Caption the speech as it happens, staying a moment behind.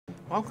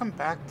Welcome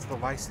back to the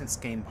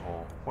Licensed Game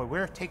Hole, where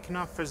we're taking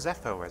off for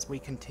Zepho as we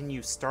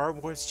continue Star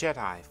Wars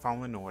Jedi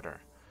Fallen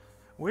Order.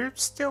 We're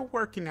still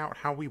working out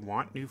how we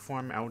want New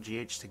Form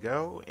LGH to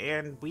go,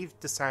 and we've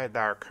decided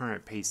that our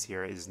current pace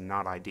here is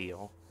not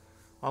ideal.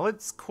 While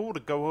it's cool to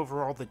go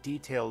over all the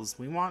details,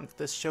 we want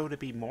this show to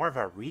be more of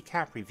a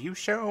recap review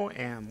show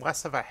and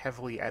less of a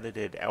heavily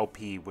edited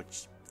LP,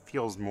 which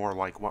feels more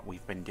like what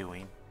we've been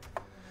doing.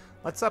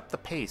 Let's up the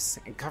pace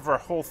and cover a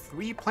whole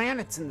 3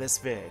 planets in this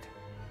vid.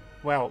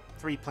 Well,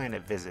 3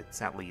 planet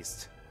visits, at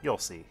least. You'll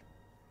see.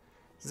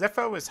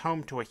 Zepho is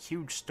home to a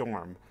huge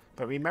storm,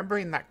 but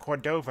remembering that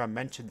Cordova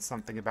mentioned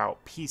something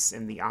about peace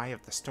in the eye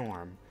of the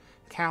storm,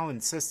 Cal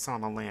insists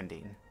on a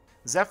landing.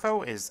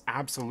 Zepho is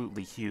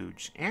absolutely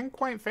huge, and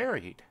quite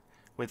varied,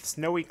 with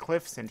snowy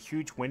cliffs and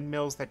huge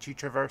windmills that you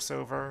traverse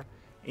over,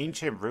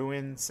 ancient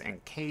ruins,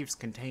 and caves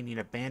containing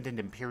abandoned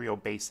Imperial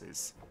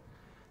bases.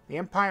 The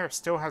Empire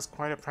still has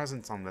quite a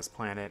presence on this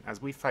planet,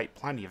 as we fight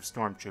plenty of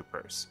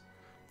stormtroopers.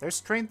 Their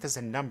strength is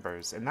in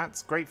numbers, and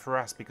that's great for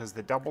us because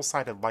the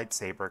double-sided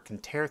lightsaber can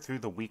tear through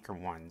the weaker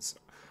ones,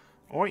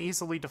 or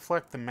easily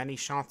deflect the many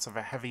shots of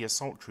a heavy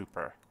assault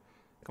trooper.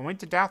 Going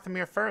to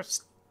Dathomir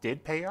first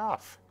did pay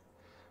off.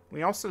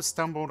 We also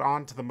stumbled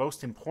on to the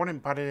most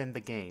important button in the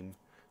game,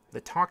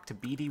 the Talk to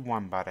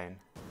BD-1 button.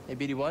 Hey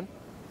BD-1,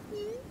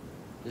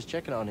 just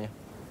checking on you.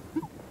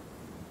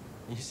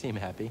 You seem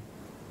happy.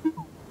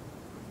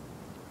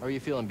 How are you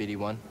feeling,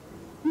 BD-1?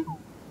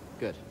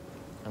 Good,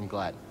 I'm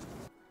glad.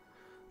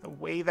 The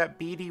way that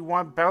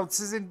BD-1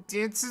 bounces and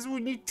dances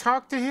when you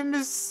talk to him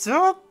is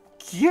so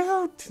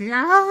cute!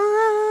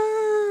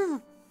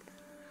 Ah!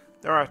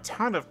 There are a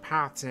ton of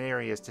paths and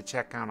areas to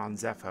check out on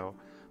Zepho,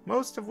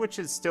 most of which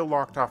is still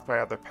locked off by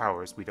other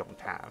powers we don't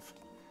have.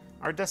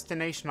 Our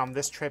destination on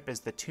this trip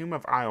is the Tomb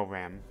of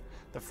Isleram,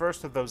 the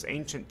first of those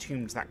ancient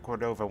tombs that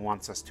Cordova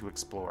wants us to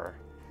explore.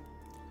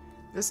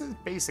 This is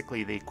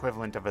basically the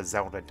equivalent of a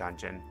Zelda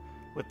dungeon,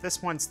 with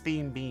this one's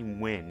theme being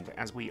wind,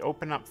 as we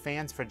open up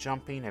fans for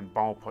jumping and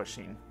ball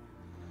pushing.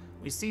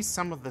 We see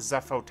some of the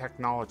Zepho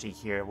technology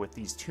here with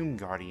these Tomb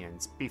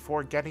Guardians,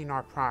 before getting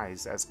our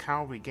prize as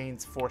Cal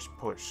regains Force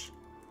Push.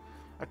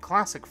 A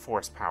classic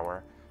Force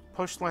power,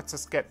 Push lets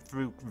us get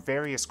through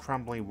various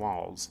crumbly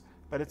walls,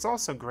 but it's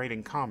also great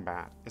in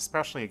combat,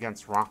 especially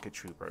against rocket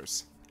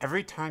troopers.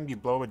 Every time you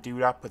blow a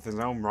dude up with his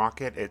own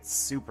rocket, it's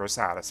super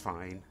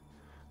satisfying.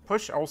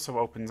 Push also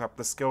opens up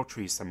the skill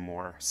tree some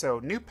more, so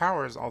new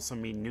powers also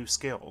mean new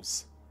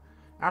skills.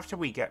 After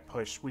we get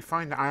Push, we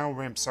find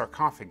Isleram's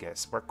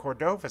sarcophagus, where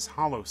Cordova's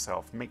hollow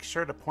self makes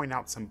sure to point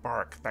out some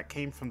bark that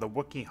came from the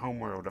Wookiee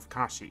homeworld of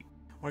Kashyyyk.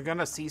 We're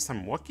gonna see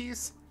some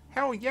Wookiees?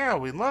 Hell yeah,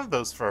 we love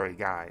those furry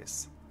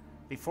guys!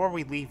 Before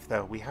we leave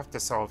though, we have to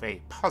solve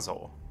a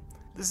puzzle.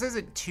 This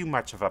isn't too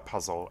much of a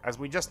puzzle, as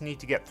we just need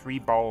to get 3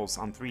 balls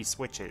on 3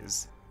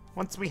 switches.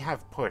 Once we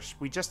have Push,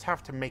 we just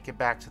have to make it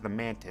back to the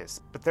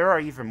Mantis, but there are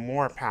even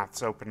more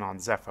paths open on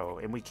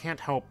Zepho, and we can't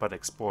help but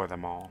explore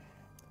them all.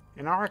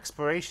 In our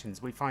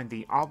explorations, we find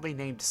the oddly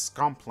named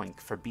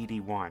Scomplink for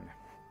BD-1.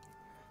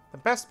 The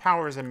best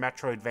powers in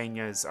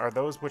Metroidvanias are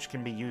those which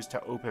can be used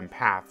to open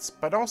paths,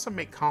 but also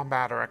make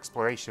combat or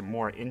exploration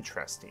more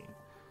interesting.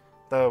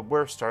 The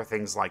worst are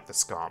things like the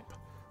Scomp,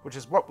 which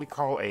is what we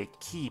call a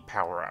key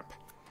power-up.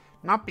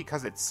 Not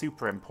because it's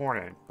super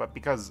important, but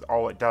because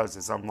all it does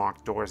is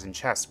unlock doors and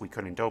chests we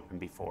couldn't open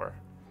before.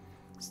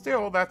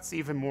 Still, that's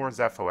even more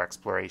Zepho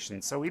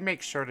exploration, so we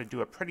make sure to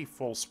do a pretty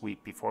full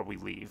sweep before we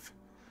leave.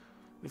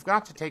 We've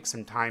got to take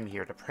some time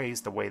here to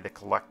praise the way the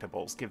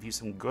collectibles give you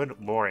some good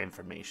lore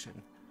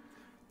information.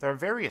 There are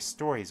various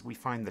stories we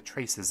find the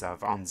traces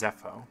of on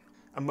Zepho.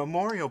 A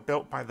memorial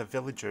built by the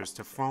villagers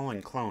to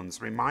fallen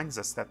clones reminds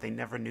us that they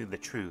never knew the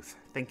truth,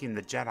 thinking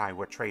the Jedi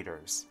were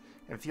traitors.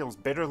 It feels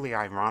bitterly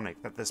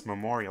ironic that this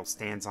memorial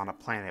stands on a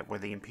planet where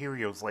the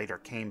Imperials later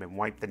came and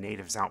wiped the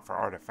natives out for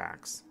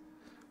artifacts.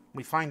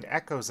 We find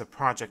echoes of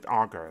Project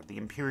Augur, the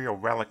Imperial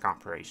relic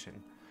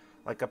operation,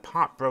 like a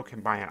pot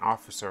broken by an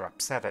officer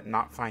upset at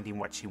not finding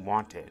what she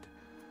wanted,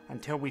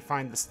 until we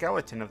find the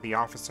skeleton of the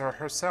officer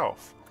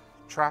herself,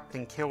 trapped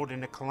and killed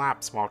in a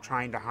collapse while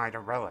trying to hide a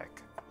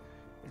relic.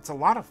 It's a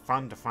lot of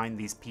fun to find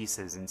these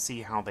pieces and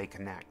see how they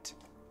connect.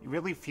 You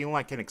really feel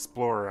like an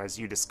explorer as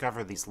you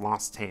discover these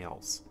lost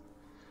tales.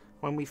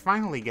 When we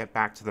finally get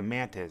back to the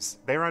Mantis,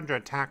 they're under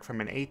attack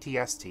from an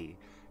ATST,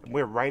 and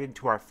we're right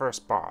into our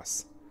first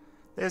boss.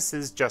 This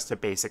is just a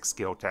basic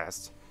skill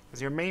test, as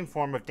your main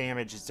form of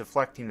damage is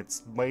deflecting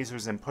its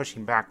lasers and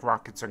pushing back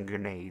rockets and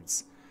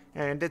grenades,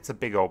 and it's a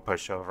big old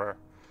pushover.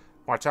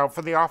 Watch out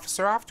for the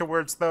officer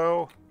afterwards,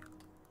 though!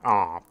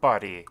 Aw,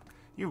 buddy,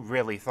 you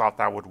really thought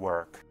that would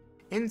work.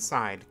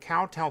 Inside,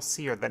 Cal tells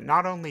Cere that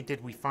not only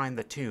did we find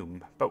the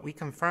tomb, but we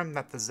confirmed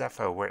that the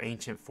Zepho were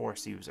ancient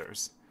Force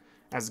users.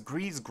 As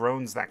Grease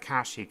groans that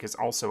Kashyyyk is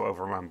also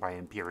overrun by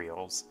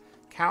Imperials,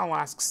 Cal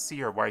asks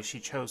Cere why she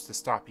chose to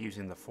stop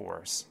using the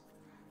Force.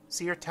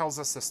 Cere tells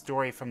us a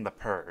story from the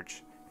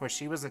Purge, where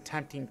she was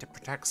attempting to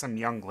protect some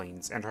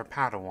younglings and her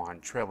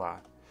Padawan, Trilla.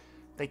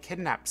 They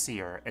kidnapped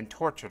Cere and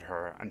tortured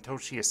her until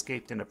she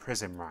escaped in a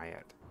prison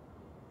riot.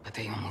 But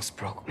they almost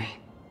broke me.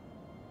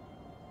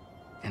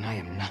 And I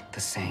am not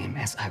the same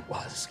as I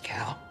was,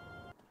 Cal.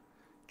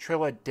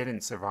 Trilla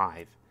didn't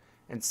survive,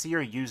 and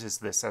Seer uses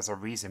this as a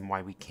reason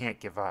why we can't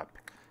give up,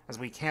 as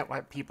we can't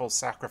let people's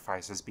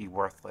sacrifices be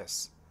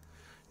worthless.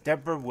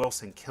 Deborah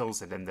Wilson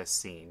kills it in this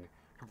scene,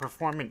 her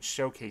performance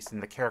showcasing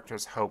the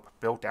character's hope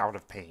built out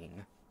of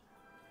pain.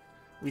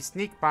 We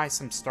sneak by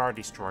some Star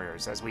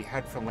Destroyers as we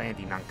head for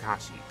landing on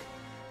Kashyyyk,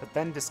 but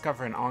then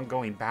discover an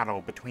ongoing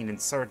battle between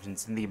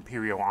insurgents and the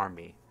Imperial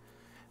Army.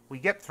 We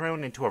get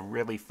thrown into a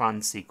really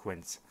fun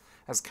sequence,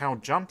 as Cal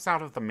jumps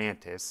out of the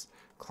Mantis,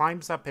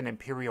 climbs up an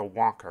Imperial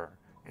walker,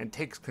 and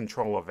takes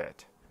control of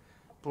it.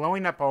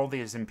 Blowing up all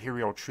these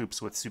Imperial troops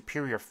with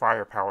superior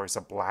firepower is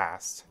a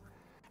blast.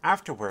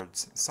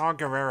 Afterwards, Saw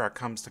Gerrera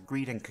comes to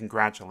greet and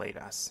congratulate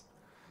us.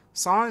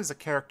 Saw is a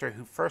character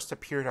who first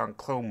appeared on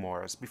Clone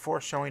Wars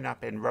before showing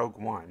up in Rogue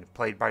One,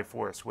 played by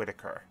Forrest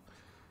Whitaker.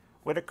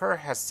 Whitaker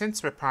has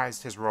since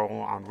reprised his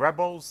role on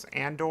Rebels,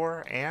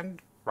 Andor,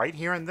 and right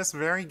here in this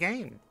very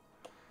game.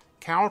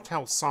 Cal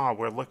tells Saw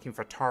we're looking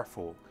for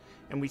Tarful,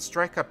 and we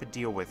strike up a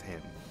deal with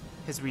him.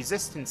 His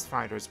resistance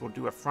fighters will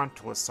do a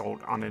frontal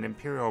assault on an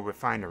Imperial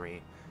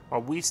refinery,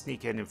 while we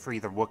sneak in and free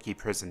the Wookiee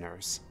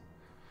prisoners.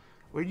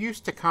 We're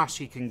used to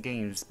Kashyyyk in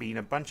games being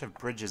a bunch of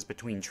bridges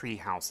between tree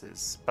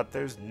houses, but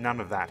there's none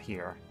of that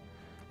here.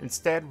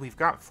 Instead, we've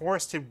got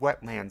forested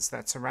wetlands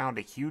that surround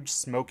a huge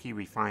smoky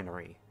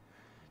refinery.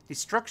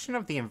 Destruction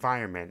of the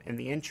environment in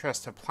the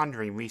interest of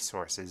plundering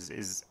resources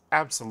is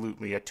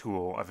absolutely a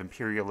tool of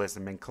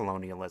imperialism and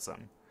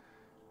colonialism.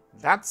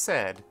 That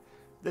said,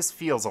 this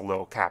feels a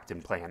little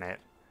Captain Planet.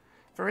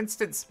 For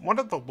instance, one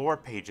of the lore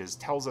pages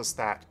tells us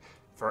that,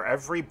 for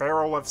every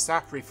barrel of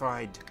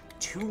sacrifice,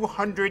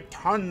 200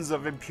 tons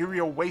of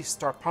Imperial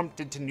waste are pumped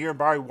into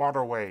nearby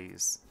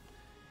waterways.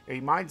 It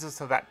reminds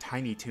us of that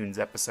Tiny Toons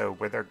episode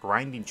where they're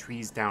grinding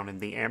trees down in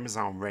the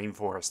Amazon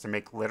rainforest to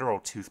make literal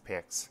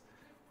toothpicks.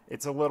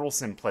 It's a little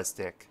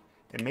simplistic,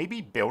 and maybe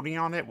building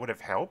on it would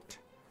have helped.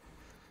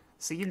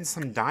 Seeing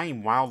some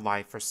dying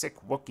wildlife or sick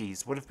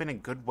Wookiees would have been a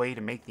good way to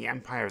make the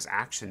Empire's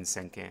actions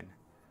sink in.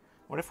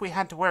 What if we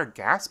had to wear a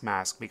gas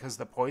mask because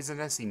the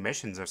poisonous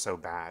emissions are so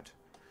bad?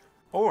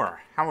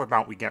 Or, how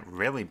about we get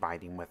really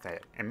biting with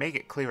it, and make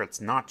it clear it's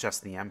not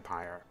just the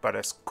Empire, but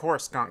a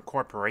Coruscant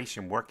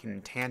corporation working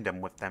in tandem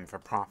with them for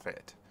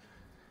profit.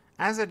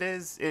 As it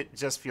is, it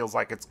just feels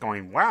like it's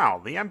going,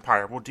 wow, the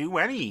Empire will do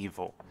any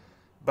evil,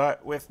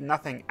 but with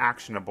nothing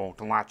actionable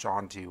to latch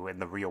onto in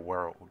the real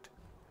world.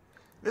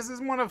 This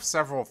is one of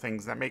several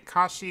things that make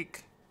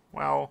Kashyyyk,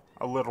 well,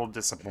 a little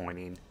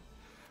disappointing.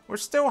 We're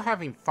still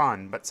having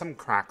fun, but some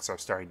cracks are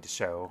starting to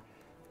show.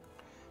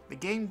 The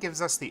game gives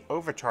us the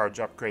overcharge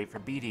upgrade for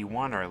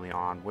BD1 early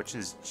on, which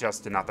is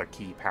just another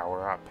key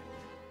power-up.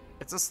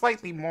 It's a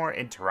slightly more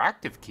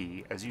interactive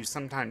key, as you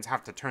sometimes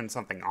have to turn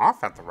something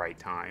off at the right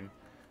time,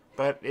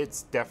 but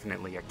it's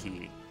definitely a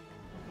key.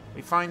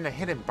 We find a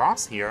hidden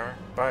boss here,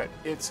 but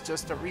it's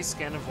just a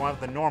reskin of one of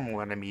the normal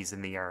enemies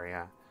in the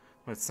area,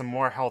 with some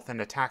more health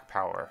and attack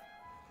power.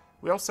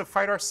 We also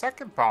fight our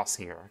second boss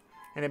here,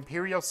 an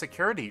Imperial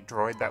security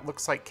droid that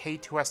looks like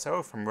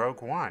K2SO from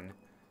Rogue One.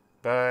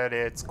 But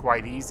it's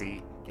quite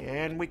easy,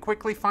 and we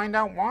quickly find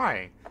out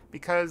why,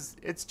 because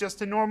it's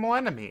just a normal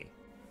enemy.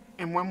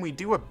 And when we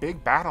do a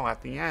big battle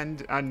at the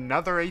end,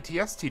 another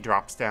ATST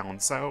drops down,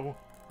 so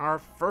our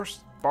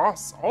first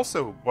boss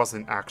also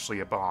wasn't actually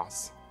a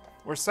boss.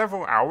 We're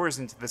several hours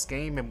into this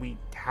game and we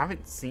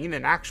haven't seen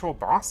an actual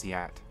boss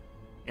yet.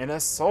 In a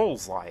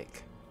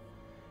Souls-like.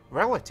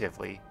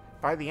 Relatively,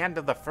 by the end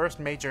of the first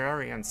major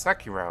area in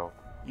Sekiro,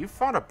 you've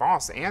fought a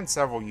boss and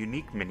several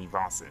unique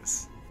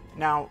mini-bosses.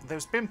 Now,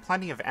 there's been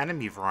plenty of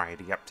enemy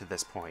variety up to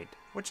this point,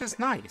 which is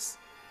nice,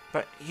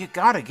 but you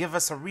gotta give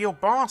us a real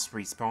boss,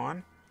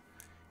 Respawn.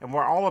 And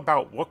we're all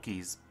about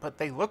Wookiees, but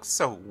they look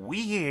so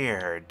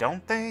weird,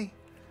 don't they?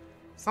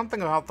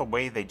 Something about the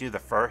way they do the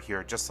fur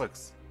here just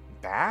looks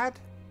bad?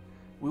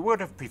 We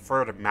would have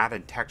preferred a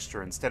matted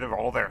texture instead of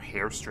all their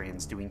hair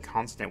strands doing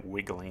constant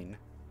wiggling.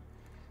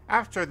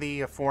 After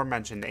the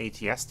aforementioned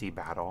ATST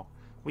battle,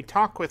 we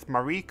talk with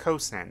Marie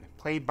Kosen,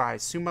 played by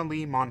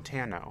Sumali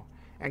Montano,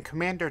 and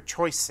Commander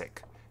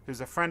Choisik,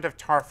 who's a friend of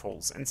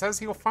Tarful's, and says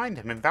he'll find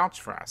him and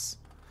vouch for us.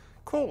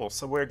 Cool,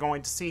 so we're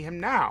going to see him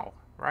now,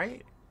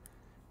 right?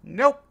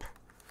 Nope!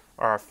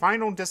 Our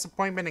final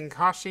disappointment in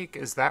Kashyyyk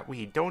is that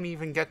we don't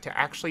even get to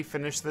actually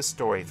finish the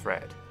story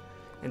thread.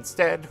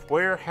 Instead,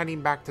 we're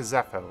heading back to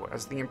Zepho,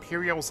 as the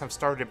Imperials have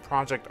started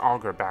Project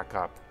Augur back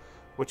up,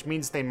 which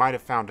means they might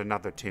have found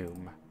another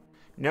tomb.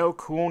 No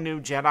cool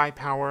new Jedi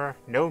power,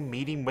 no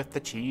meeting with the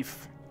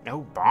Chief,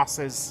 no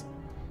bosses.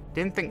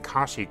 Didn't think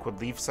Kashyyyk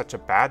would leave such a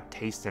bad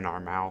taste in our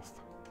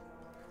mouth.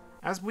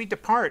 As we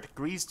depart,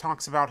 Grease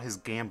talks about his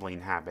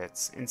gambling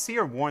habits, and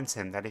Seer warns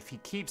him that if he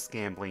keeps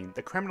gambling,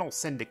 the criminal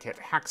syndicate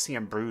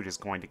Haxion Brood is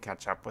going to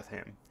catch up with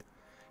him.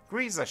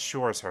 Grease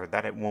assures her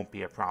that it won't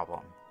be a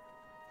problem.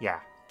 Yeah,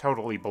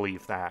 totally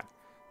believe that.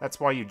 That's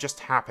why you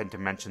just happened to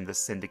mention the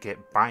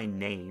syndicate by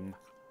name.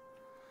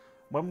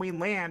 When we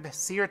land,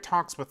 Seer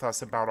talks with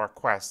us about our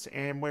quest,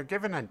 and we're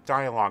given a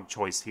dialogue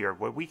choice here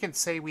where we can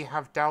say we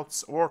have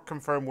doubts or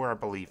confirm we're a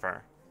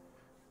believer.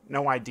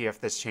 No idea if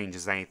this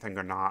changes anything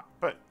or not,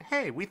 but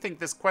hey, we think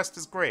this quest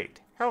is great.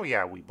 Hell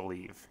yeah, we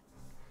believe.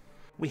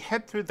 We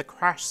head through the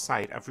crash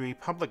site of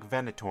Republic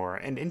Venator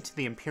and into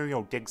the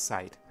Imperial dig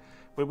site,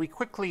 where we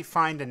quickly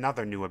find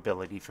another new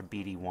ability for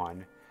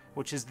BD-1,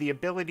 which is the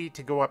ability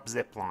to go up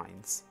zip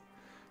lines.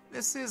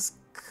 This is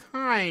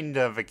kind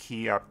of a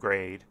key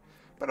upgrade,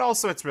 but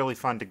also it's really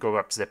fun to go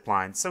up zip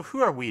lines, so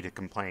who are we to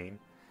complain?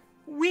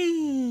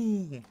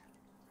 Whee!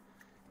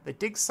 The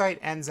dig site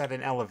ends at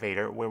an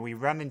elevator where we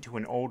run into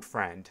an old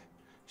friend.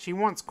 She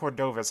wants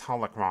Cordova's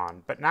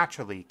holocron, but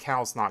naturally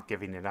Cal's not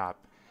giving it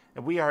up,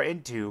 and we are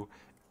into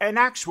an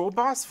actual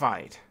boss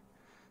fight.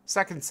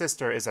 Second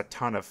Sister is a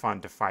ton of fun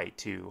to fight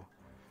too.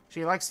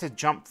 She likes to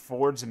jump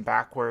forwards and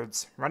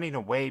backwards, running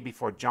away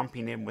before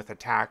jumping in with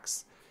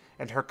attacks,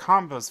 and her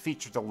combos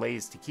feature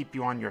delays to keep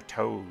you on your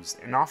toes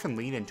and often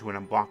lead into an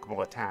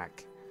unblockable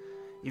attack.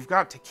 You've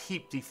got to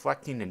keep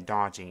deflecting and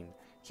dodging,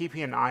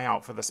 keeping an eye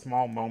out for the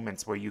small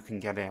moments where you can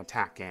get an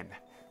attack in.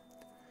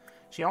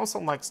 She also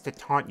likes to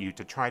taunt you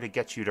to try to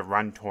get you to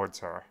run towards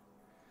her.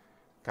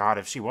 God,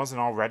 if she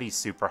wasn't already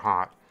super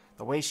hot,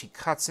 the way she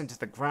cuts into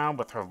the ground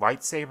with her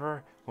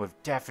lightsaber would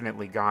have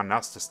definitely gotten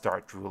us to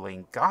start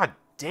drooling. God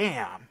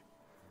damn!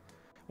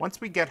 Once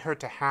we get her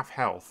to half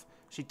health,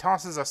 she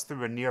tosses us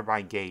through a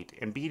nearby gate,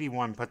 and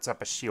BD-1 puts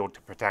up a shield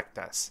to protect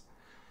us.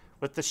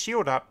 With the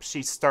shield up,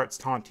 she starts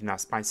taunting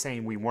us by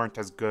saying we weren't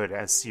as good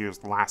as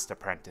Seer's last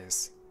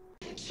apprentice.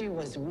 She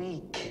was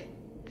weak,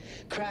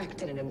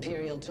 cracked in an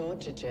Imperial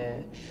torture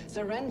chair,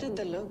 surrendered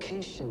the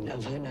location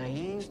of her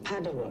naive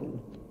Padawan.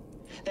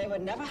 They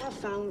would never have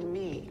found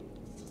me.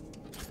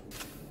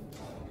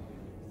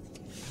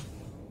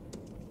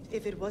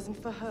 If it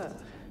wasn't for her.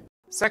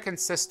 Second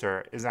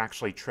Sister is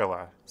actually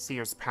Trilla,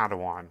 Seer's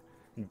Padawan,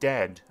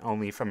 dead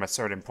only from a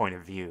certain point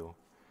of view.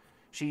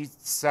 She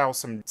sells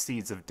some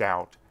seeds of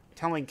doubt,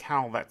 telling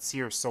Cal that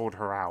Seer sold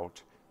her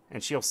out,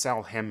 and she'll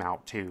sell him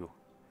out too.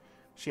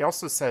 She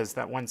also says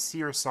that when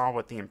Seer saw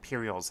what the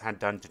Imperials had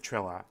done to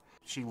Trilla,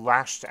 she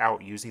lashed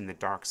out using the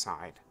dark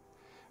side.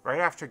 Right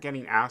after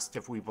getting asked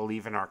if we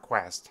believe in our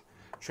quest,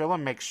 Trilla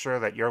makes sure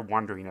that you're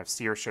wondering if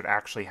Seer should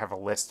actually have a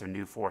list of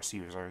new Force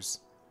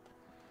users.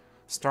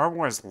 Star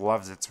Wars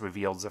loves its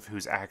reveals of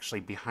who's actually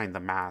behind the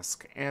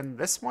mask, and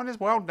this one is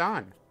well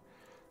done.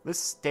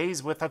 This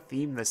stays with a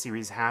theme the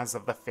series has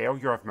of the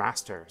failure of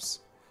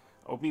masters.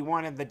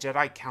 Obi-Wan and the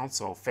Jedi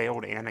Council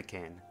failed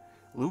Anakin.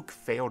 Luke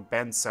failed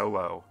Ben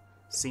Solo.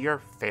 Seer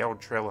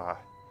failed Trilla.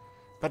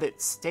 But it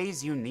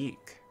stays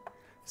unique.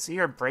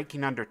 Seer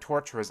breaking under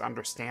torture is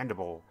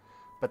understandable,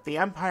 but the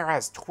Empire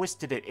has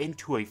twisted it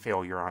into a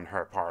failure on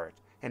her part,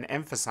 and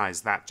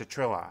emphasized that to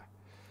Trilla.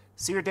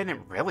 Seer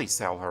didn't really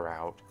sell her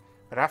out,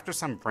 but after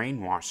some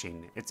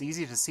brainwashing, it's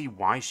easy to see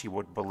why she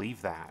would believe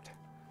that.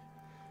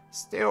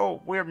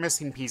 Still, we're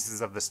missing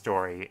pieces of the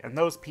story, and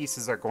those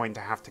pieces are going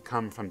to have to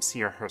come from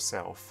Seer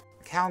herself.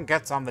 Cal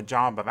gets on the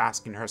job of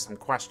asking her some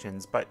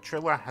questions, but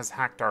Trilla has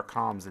hacked our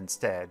comms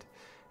instead.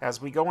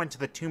 As we go into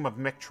the Tomb of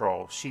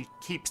Mictrol, she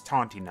keeps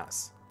taunting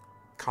us.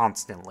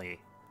 Constantly.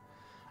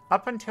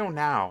 Up until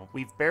now,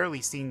 we've barely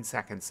seen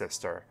Second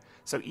Sister,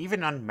 so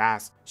even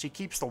unmasked, she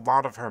keeps a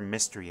lot of her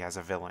mystery as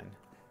a villain.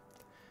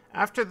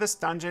 After this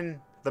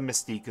dungeon, the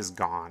mystique is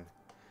gone.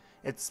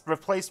 It's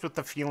replaced with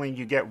the feeling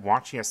you get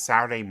watching a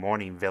Saturday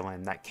morning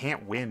villain that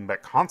can't win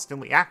but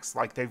constantly acts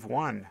like they've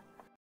won.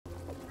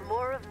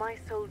 More of my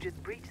soldiers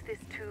breach this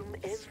tomb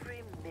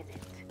every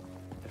minute.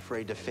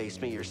 Afraid to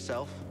face me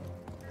yourself?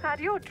 Had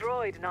your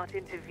droid not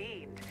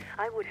intervened,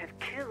 I would have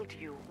killed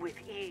you with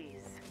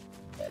ease.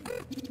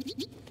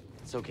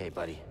 It's okay,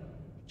 buddy.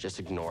 Just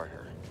ignore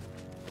her.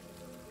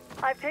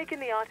 I've taken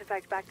the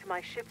artifact back to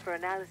my ship for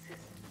analysis.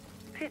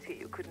 Pity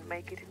you couldn't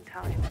make it in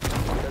time.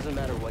 It doesn't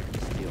matter what you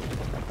steal.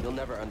 You'll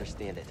never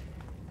understand it.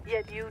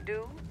 Yet you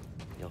do?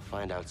 You'll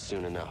find out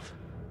soon enough.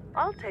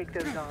 I'll take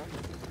those on.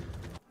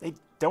 They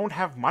don't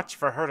have much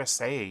for her to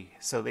say,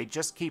 so they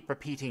just keep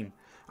repeating,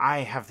 I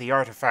have the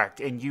artifact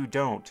and you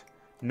don't.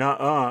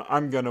 Nuh-uh,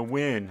 I'm gonna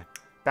win.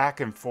 Back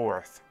and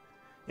forth.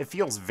 It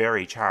feels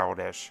very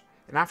childish,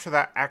 and after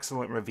that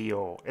excellent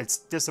reveal, it's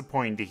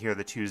disappointing to hear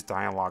the two's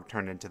dialogue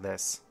turn into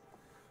this.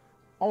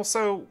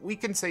 Also, we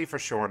can say for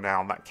sure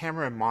now that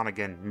Cameron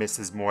Monaghan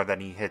misses more than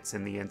he hits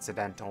in the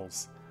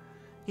incidentals.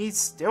 He's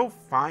still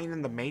fine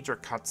in the major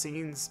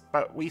cutscenes,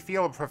 but we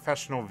feel a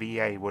professional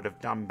VA would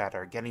have done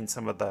better getting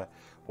some of the,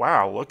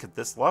 wow, look at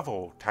this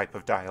level type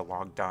of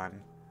dialogue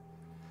done.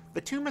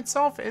 The tomb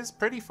itself is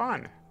pretty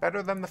fun,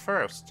 better than the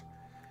first.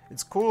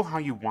 It's cool how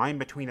you wind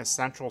between a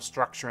central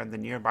structure and the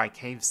nearby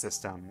cave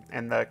system,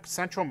 and the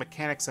central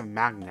mechanics of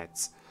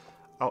magnets,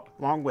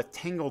 along with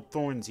tangled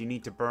thorns you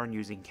need to burn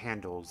using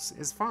candles,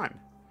 is fun.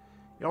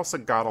 You also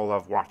gotta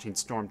love watching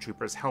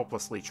stormtroopers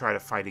helplessly try to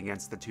fight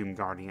against the Tomb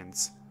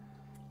Guardians.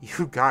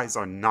 You guys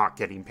are not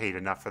getting paid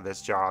enough for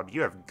this job.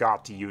 You have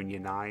got to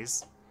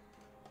unionize.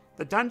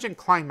 The dungeon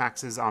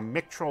climaxes on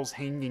Mictrol's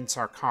hanging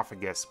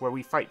sarcophagus, where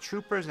we fight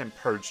troopers and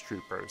purge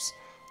troopers,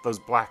 those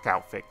black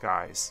outfit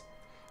guys.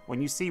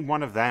 When you see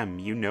one of them,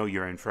 you know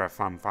you're in for a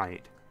fun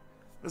fight.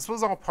 This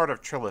was all part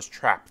of Trilla's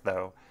trap,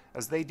 though,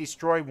 as they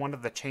destroy one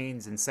of the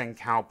chains and send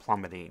Cal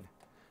plummeting.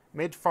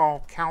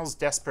 Mid-fall, Cal's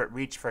desperate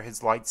reach for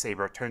his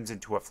lightsaber turns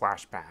into a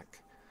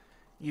flashback.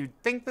 You'd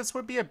think this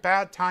would be a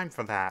bad time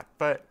for that,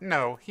 but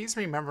no, he's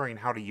remembering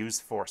how to use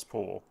Force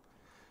Pull.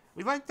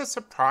 We like the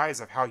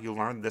surprise of how you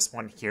learned this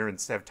one here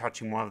instead of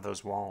touching one of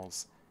those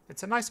walls.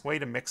 It's a nice way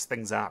to mix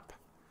things up.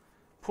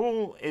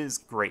 Pull is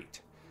great.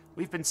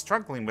 We've been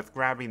struggling with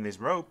grabbing these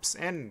ropes,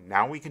 and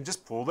now we can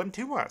just pull them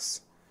to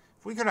us.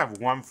 If we could have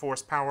one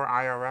Force power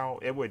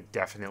IRL, it would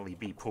definitely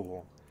be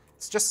Pull.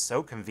 It's just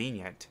so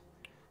convenient.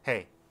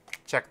 Hey,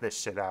 check this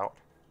shit out.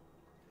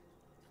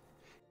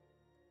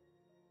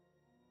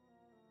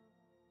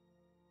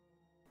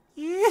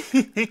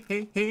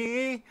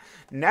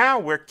 Now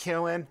we're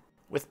killing.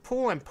 With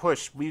pull and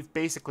push, we've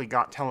basically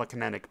got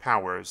telekinetic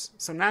powers,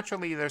 so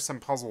naturally there's some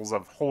puzzles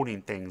of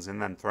holding things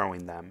and then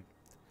throwing them.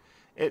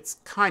 It's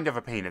kind of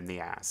a pain in the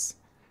ass.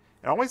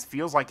 It always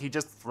feels like he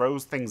just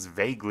throws things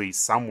vaguely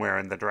somewhere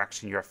in the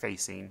direction you're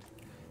facing.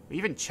 We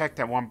even checked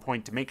at one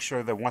point to make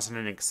sure there wasn't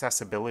an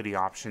accessibility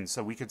option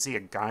so we could see a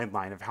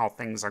guideline of how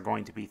things are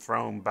going to be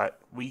thrown,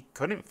 but we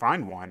couldn't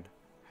find one.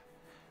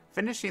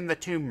 Finishing the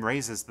tomb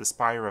raises the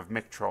spire of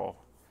Mictrol.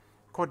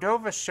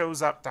 Cordova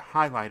shows up to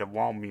highlight a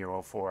wall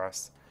mural for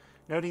us,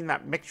 noting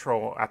that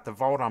Mictrol at the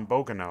vault on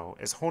Bogano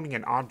is holding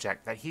an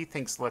object that he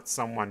thinks lets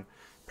someone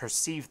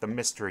perceive the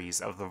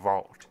mysteries of the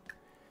vault.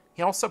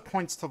 He also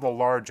points to the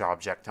large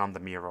object on the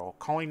mural,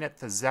 calling it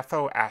the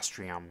Zepho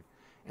Astrium,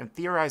 and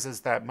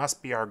theorizes that it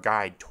must be our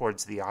guide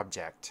towards the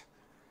object.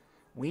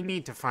 We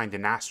need to find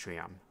an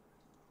Astrium,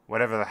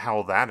 whatever the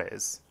hell that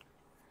is.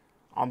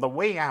 On the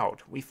way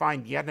out, we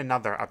find yet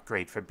another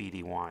upgrade for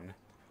BD-1.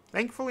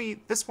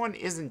 Thankfully, this one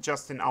isn't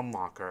just an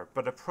unlocker,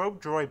 but a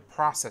probe droid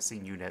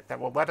processing unit that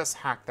will let us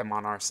hack them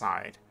on our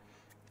side.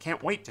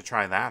 Can't wait to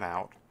try that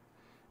out.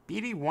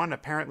 BD-1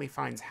 apparently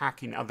finds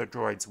hacking other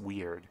droids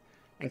weird,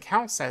 and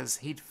Cal says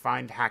he'd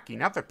find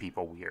hacking other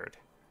people weird.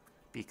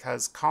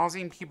 Because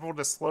causing people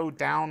to slow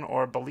down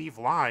or believe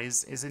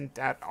lies isn't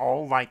at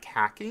all like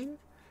hacking?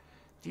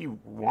 Do you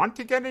want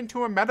to get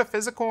into a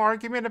metaphysical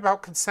argument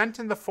about consent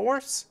in the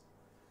Force?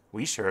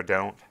 We sure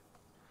don't.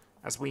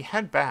 As we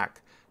head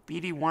back,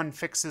 BD-1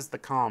 fixes the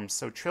comms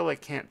so Trilla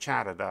can't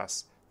chat at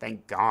us,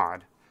 thank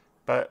God.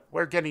 But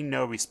we're getting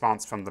no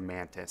response from the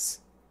Mantis.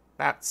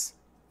 That's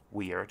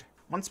weird.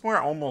 Once we're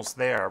almost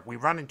there, we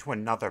run into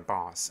another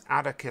boss,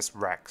 Atticus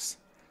Rex.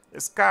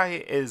 This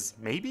guy is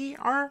maybe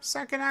our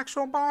second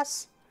actual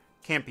boss?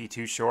 Can't be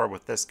too sure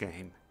with this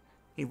game.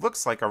 He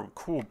looks like a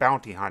cool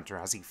bounty hunter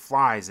as he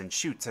flies and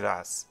shoots at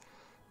us.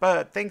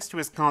 But thanks to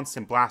his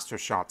constant blaster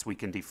shots we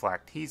can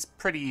deflect, he's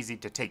pretty easy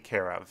to take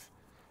care of.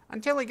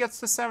 Until he gets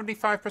to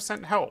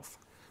 75% health,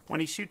 when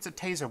he shoots a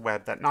taser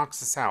web that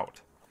knocks us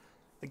out.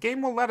 The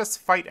game will let us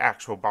fight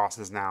actual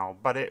bosses now,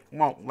 but it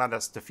won't let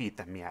us defeat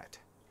them yet.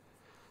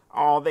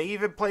 Oh, they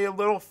even play a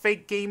little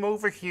fake game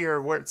over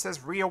here where it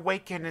says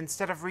reawaken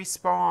instead of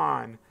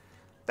respawn.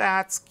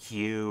 That's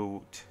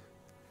cute.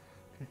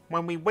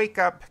 When we wake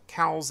up,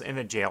 Cal's in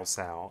a jail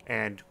cell,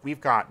 and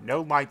we've got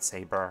no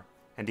lightsaber,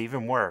 and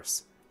even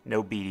worse,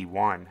 no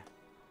BD-1.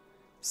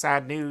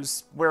 Sad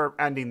news, we're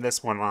ending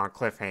this one on a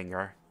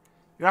cliffhanger.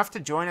 You have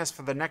to join us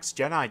for the next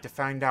Jedi to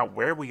find out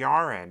where we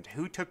are and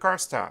who took our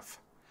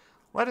stuff.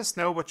 Let us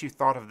know what you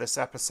thought of this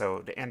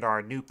episode and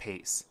our new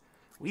pace.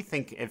 We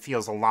think it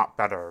feels a lot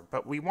better,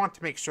 but we want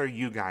to make sure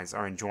you guys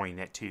are enjoying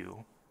it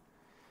too.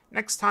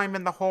 Next time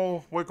in the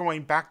hole, we're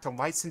going back to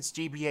Licensed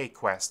GBA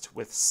Quest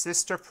with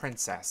Sister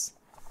Princess.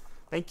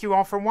 Thank you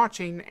all for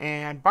watching,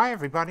 and bye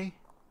everybody!